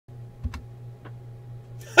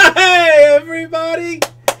everybody!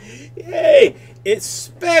 Yay! It's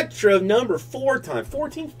Spectra number 4 time,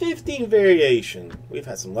 14-15 variation. We've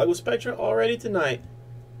had some luck with Spectra already tonight.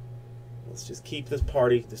 Let's just keep this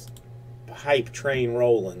party, this hype train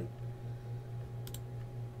rolling.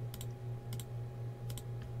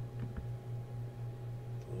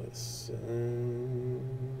 Let's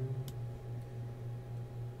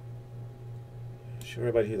show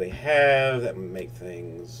everybody who they have. That would make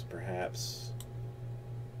things perhaps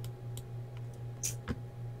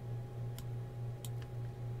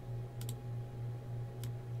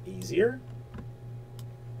easier. I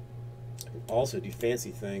can also do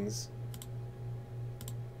fancy things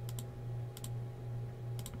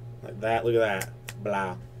like that. Look at that.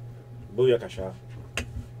 Blah. Booyakasha.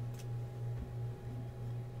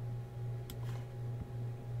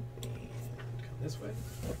 Come this way.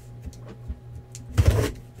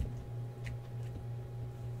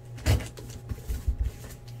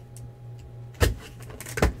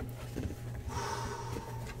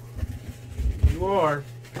 You are.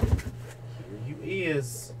 Here you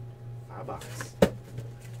is. $5.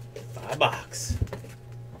 $5.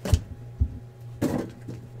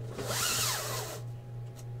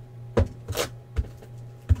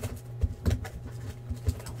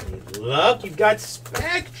 Don't need luck. You've got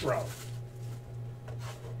Spectra.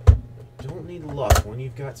 Don't need luck when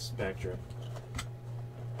you've got Spectra.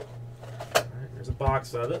 All right, there's a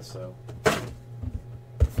box of it, so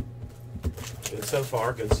good so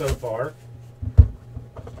far. Good so far.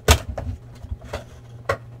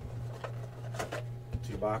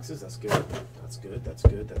 Boxes, that's good. That's good. That's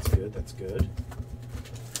good. That's good. That's good.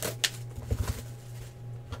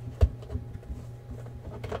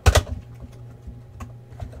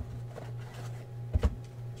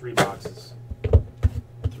 Three boxes.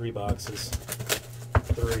 Three boxes.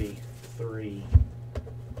 Three.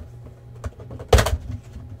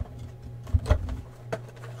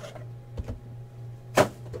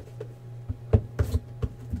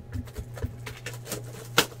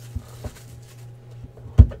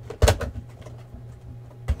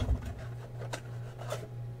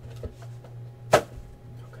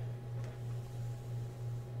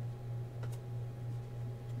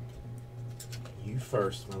 You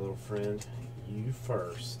first, my little friend. You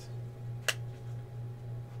first.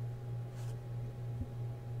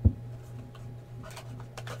 Let's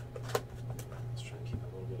try and keep a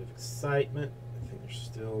little bit of excitement. I think there's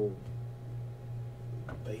still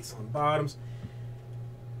base on bottoms.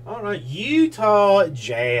 All right, Utah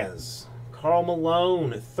Jazz. Karl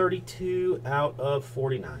Malone, 32 out of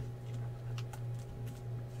 49.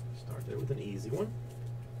 Start there with an easy one.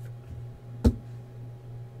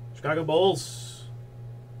 Chicago Bulls.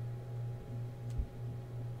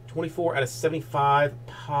 24 out of 75,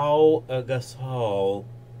 Pau Gasol.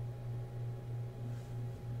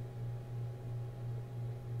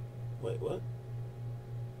 Wait, what?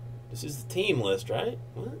 This is the team list, right?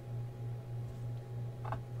 What?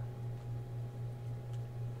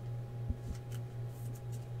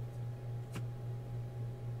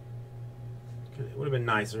 It would have been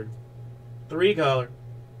nicer. 3-color.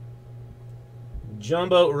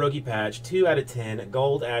 Jumbo rookie patch, 2 out of 10,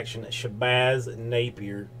 gold action, Shabazz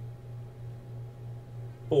Napier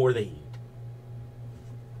for the Heat.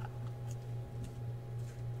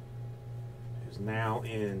 Who's now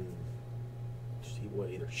in,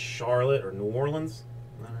 either Charlotte or New Orleans.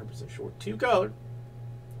 Not 100% sure. 2-color.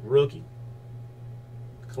 Rookie.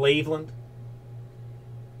 Cleveland.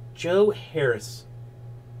 Joe Harris.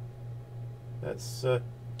 That's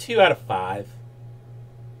 2 out of 5.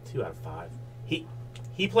 2 out of 5.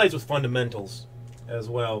 He plays with fundamentals as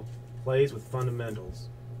well. Plays with fundamentals.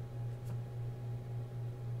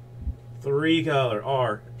 3-color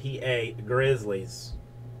RPA Grizzlies.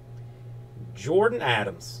 Jordan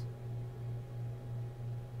Adams.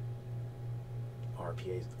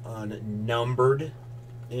 RPA's unnumbered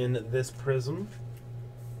in this prism.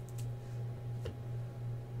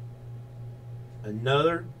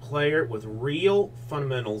 Another player with real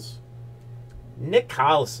fundamentals. Nick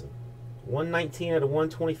Collison. 119 out of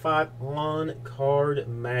 125 on card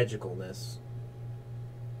magicalness.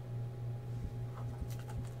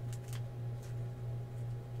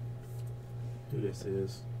 Who this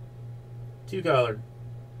is? 2-color.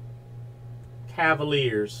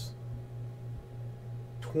 Cavaliers.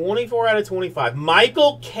 24 out of 25.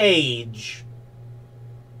 Michael Cage.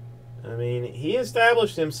 I mean, he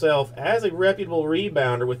established himself as a reputable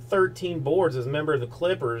rebounder with 13 boards as a member of the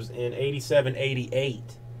Clippers in 87-88.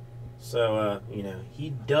 So, you know, he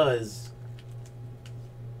does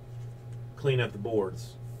clean up the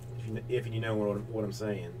boards, if you know what I'm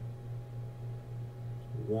saying.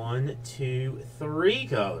 1, 2, 3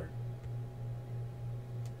 color.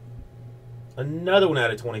 Another one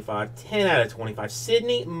out of 25. 10 out of 25.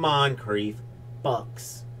 Sidney Moncrief,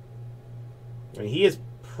 Bucks. I mean, he is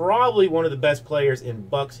probably one of the best players in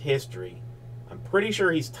Bucks history. I'm pretty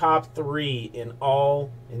sure he's top 3 in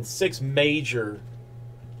 6 major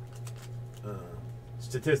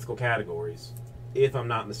statistical categories, if I'm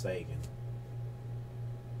not mistaken.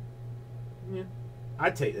 Yeah,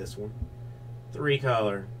 I'd take this one.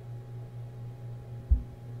 3-color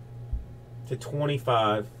to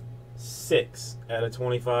 25. 6 out of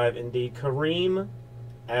 25. Indeed, Kareem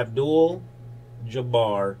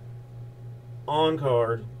Abdul-Jabbar, on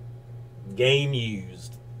card, game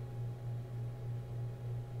used.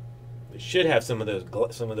 They should have some of those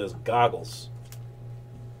goggles.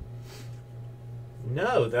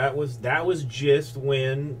 No, that was just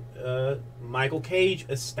when Michael Cage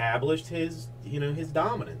established his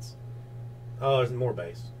dominance. Oh, there's more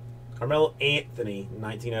base. Carmelo Anthony,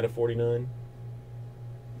 19 out of 49.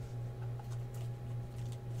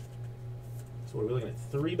 So what are we looking at?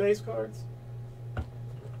 3 base cards?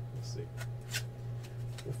 Let's see.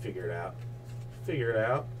 We'll figure it out. Figure it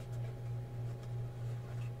out.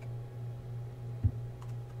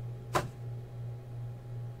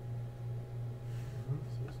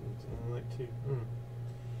 Like 2.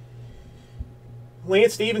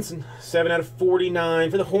 Lance Stevenson, 7 out of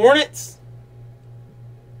 49 for the Hornets.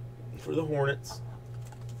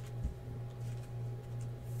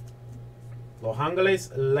 Los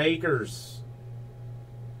Angeles Lakers.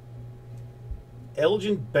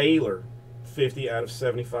 Elgin Baylor, 50 out of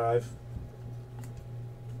 75.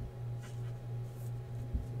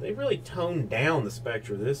 They really toned down the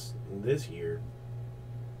Spectra this year.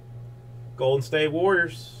 Golden State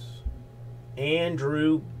Warriors,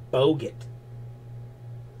 Andrew Bogut.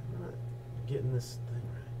 I'm not getting this thing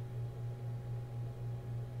right.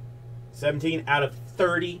 17 out of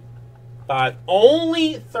 35.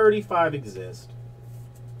 Only 35 exist.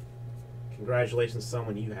 Congratulations,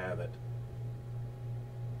 someone, you have it.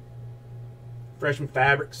 Freshman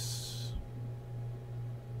Fabrics.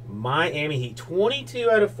 Miami Heat, 22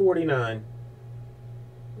 out of 49.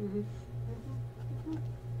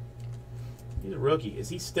 He's a rookie. Is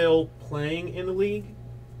he still playing in the league?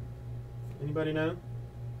 Anybody know?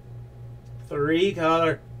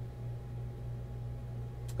 3-color.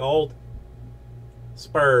 Gold.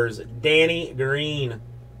 Spurs, Danny Green.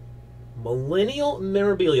 Millennial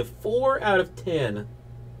memorabilia, 4 out of 10.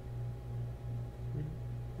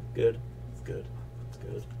 Good. It's good. It's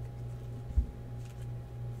good.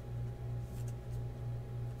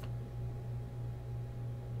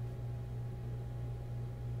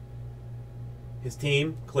 His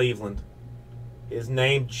team, Cleveland. His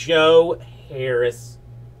name, Joe Harris.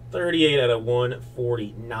 38 out of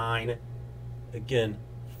 149. Again,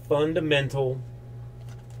 fundamental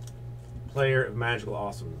player of magical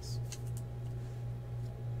awesomeness.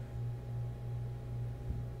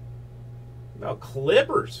 Now,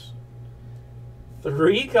 Clippers.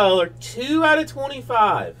 3-color, 2 out of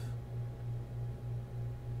 25.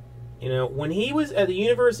 You know, when he was at the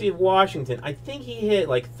University of Washington, I think he hit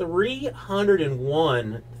like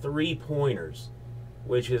 301 3-pointers,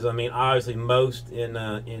 which is, I mean, obviously most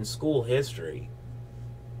in school history.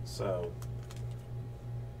 So,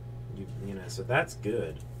 you know, so that's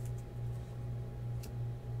good.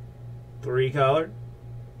 3-color.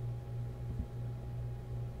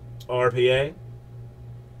 RPA.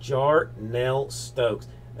 Jarnell Stokes.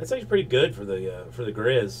 That's actually pretty good for the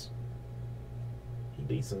Grizz. He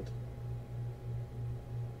decent.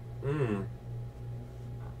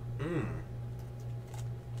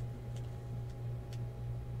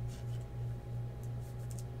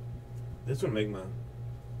 This would make my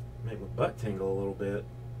butt tingle a little bit.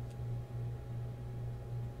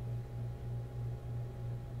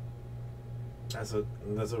 That's a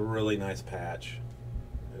really nice patch.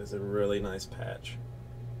 It is a really nice patch.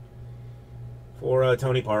 For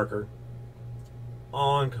Tony Parker.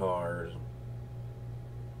 On card.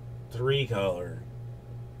 3-color.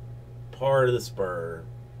 Part of the Spur.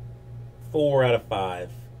 4 out of 5.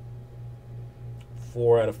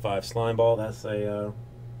 4 out of 5. Slime Ball, that's a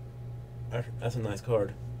nice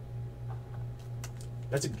card.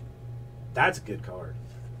 That's a good card.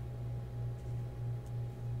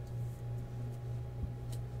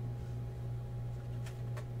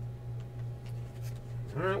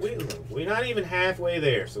 All right, we're not even halfway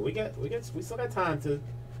there, so we still got time to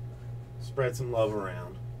spread some love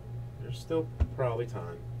around. There's still probably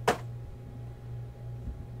time.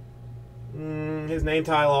 His name,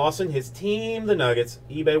 Ty Lawson. His team, the Nuggets.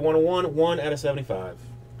 eBay 101, 1 out of 75.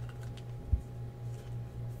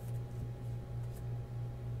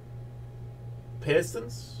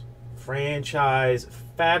 Pistons. Franchise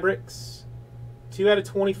Fabrics. 2 out of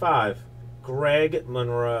 25. Greg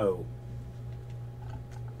Monroe.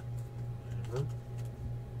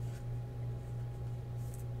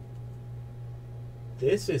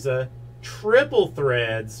 This is a triple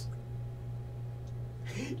threads.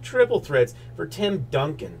 Triple threads for Tim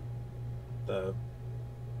Duncan, though.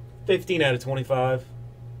 15 out of 25.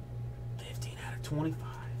 15 out of 25.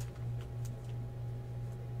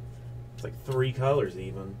 It's like 3 colors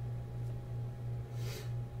even.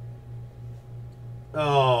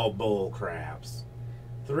 Oh, bull craps.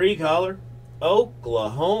 3 color.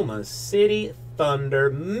 Oklahoma City Thunder.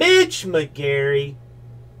 Mitch McGary.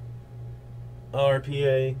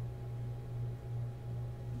 RPA.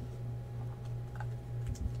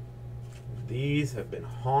 These have been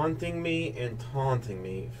haunting me and taunting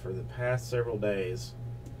me for the past several days.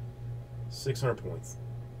 600 points.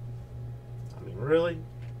 I mean, really?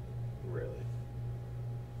 Really?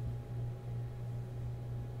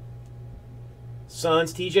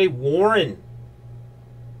 Suns, TJ Warren.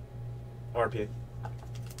 RPA.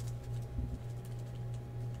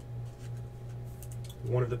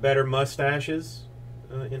 One of the better mustaches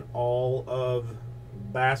in all of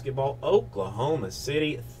basketball. Oklahoma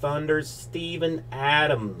City Thunder, Steven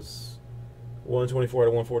Adams. 124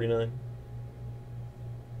 to 149.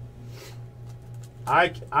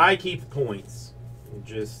 I keep the points,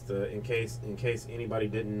 just in case anybody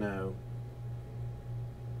didn't know.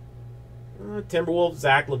 Timberwolves,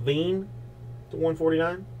 Zach LaVine to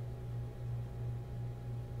 149.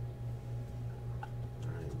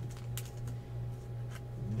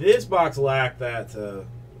 This box lacked that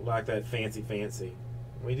fancy.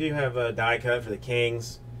 We do have a die cut for the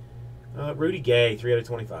Kings. Rudy Gay, 3 out of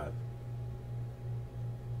 25.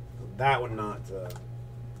 That one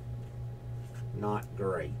not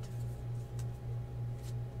great.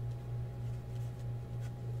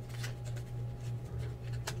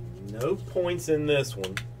 No points in this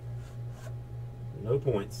one. No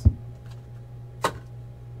points.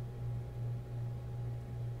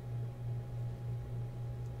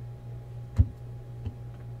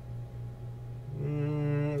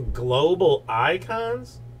 Global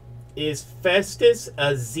icons? Is Festus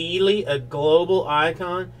Ezeli a global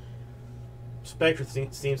icon? Spectra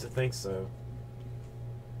seems to think so.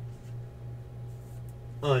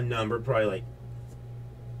 Unnumbered, probably like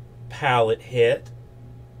palette hit.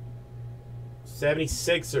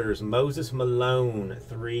 76ers, Moses Malone,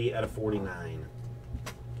 3 out of 49.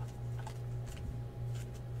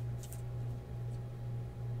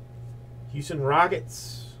 Houston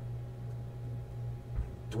Rockets,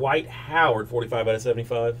 Dwight Howard, 45 out of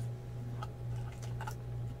 75.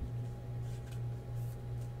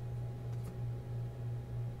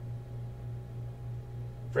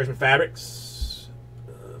 Freshman Fabrics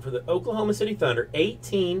for the Oklahoma City Thunder,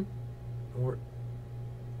 18 out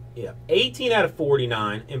of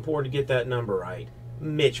 49. Important to get that number right.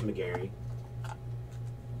 Mitch McGary.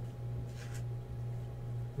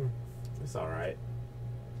 It's all right.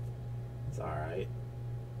 It's all right.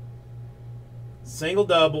 Single,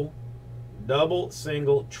 double, double,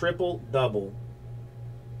 single, triple, double.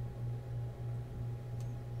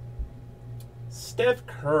 Steph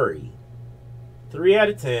Curry, 3 out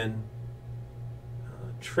of 10.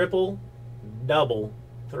 Triple, double,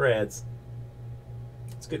 threads.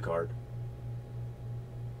 It's a good card.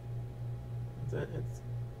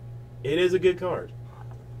 It is a good card.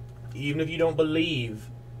 Even if you don't believe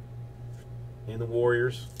in the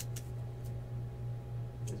Warriors.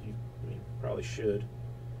 Probably should.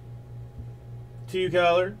 2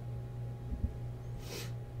 color.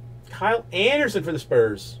 Kyle Anderson for the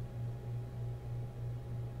Spurs.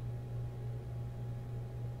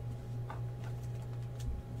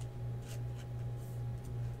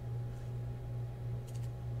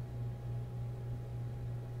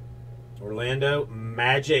 Orlando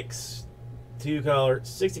Magic's 2 color,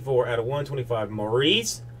 64 out of 125.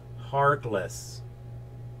 Maurice Harkless.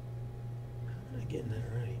 Am I getting that right?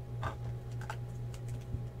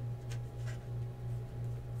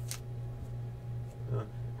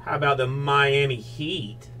 How about the Miami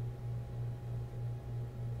Heat?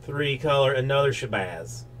 3 color, another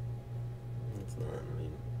Shabazz. That's not, I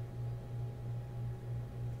mean,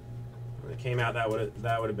 when it came out, that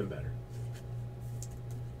would have been better.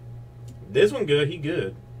 This one good. He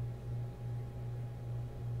good.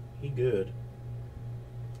 He good.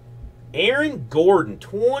 Aaron Gordon,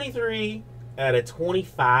 23 out of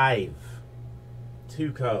 25.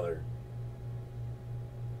 2 color.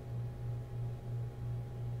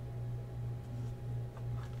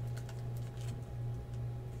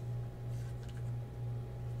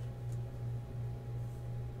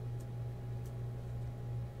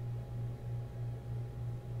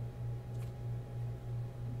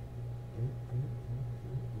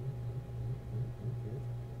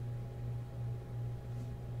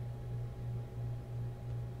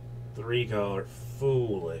 3-color.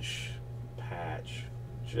 Foolish patch.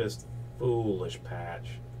 Just foolish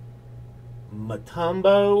patch.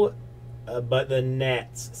 Mutombo, but the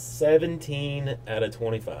Nets. 17 out of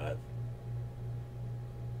 25.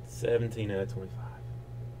 17 out of 25.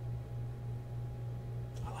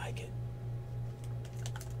 I like it.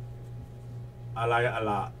 I like it a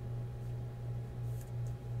lot.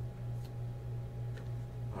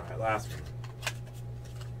 All right, last one.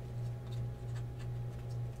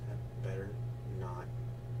 That better not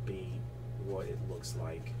be what it looks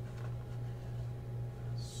like.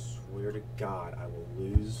 Swear to God, I will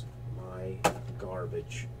lose my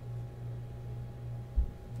garbage.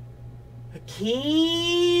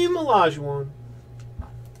 Hakeem Olajuwon.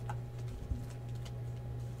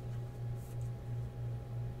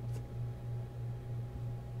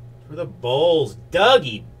 For the Bulls,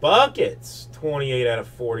 Dougie Buckets. 28 out of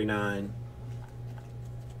 49.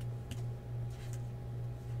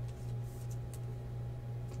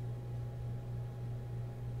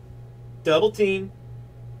 Double team.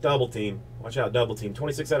 Double team. Watch out, double team.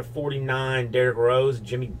 26 out of 49. Derrick Rose,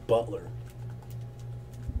 Jimmy Butler.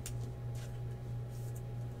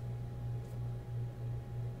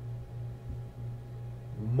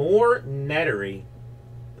 More nettery.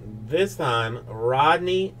 This time,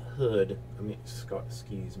 Rodney Hood.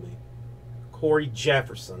 Excuse me. Corey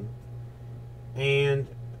Jefferson. And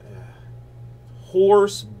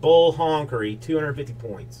Horse Bull Honkery, 250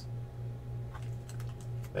 points.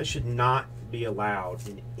 That should not be allowed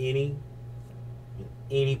in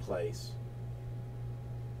any place.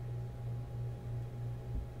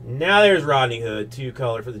 Now there's Rodney Hood,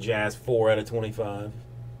 2-color for the Jazz, 4 out of 25.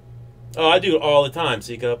 Oh, I do it all the time,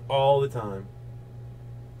 C-Cup, all the time.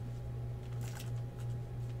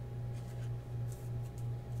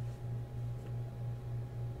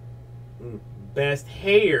 Best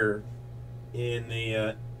hair in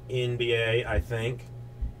the NBA, I think.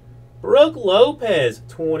 Brooke Lopez,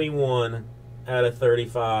 21 out of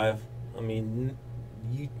 35. I mean,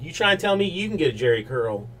 you try and tell me you can get a Jerry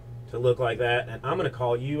Curl to look like that, and I'm going to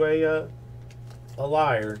call you a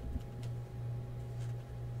liar.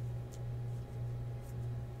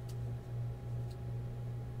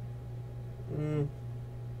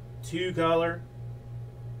 Two-color.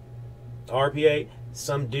 RPA.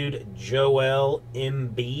 Some dude, Joel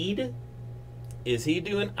Embiid. Is he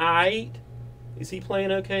doing aight? Is he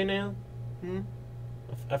playing okay now?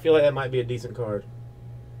 I feel like that might be a decent card.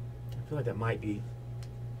 I feel like that might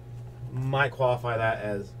qualify that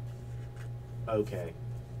as okay.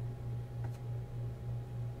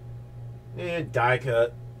 And die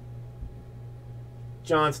cut.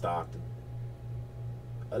 John Stockton.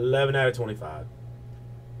 11 out of 25.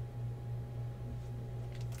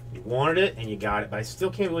 You wanted it and you got it, but I still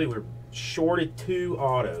can't believe we're shorted 2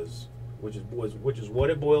 autos, which is what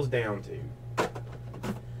it boils down to.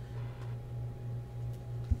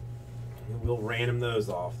 We'll random those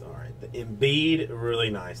off. All right, the Embiid, really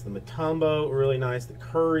nice. The Mutombo, really nice. The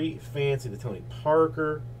Curry, fancy. The Tony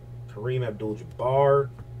Parker, Kareem Abdul-Jabbar,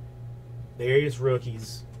 various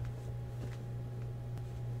rookies.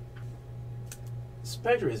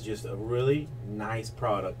 Spectra is just a really nice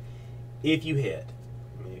product if you hit.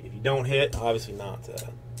 I mean, if you don't hit, obviously not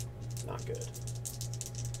good.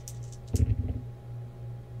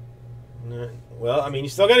 Well, I mean, you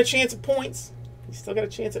still got a chance at points.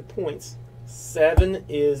 7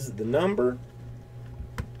 is the number.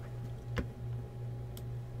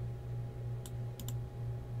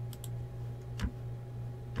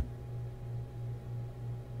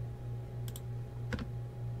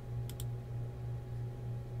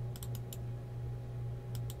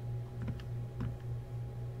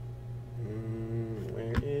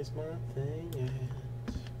 Where is my thing at?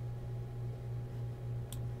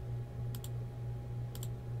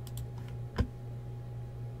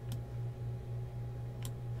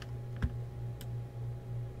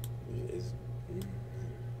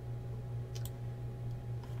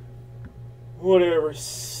 Whatever.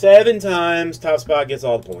 7 times. Top spot gets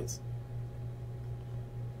all the points.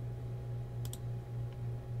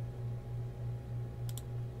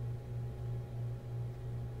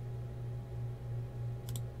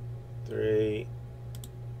 Three,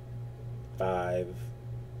 5,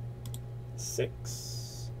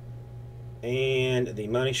 6. And the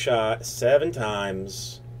money shot 7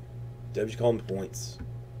 times. W call them points.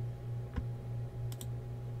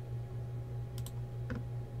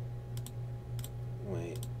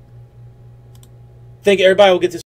 Wait. Think everybody will get this.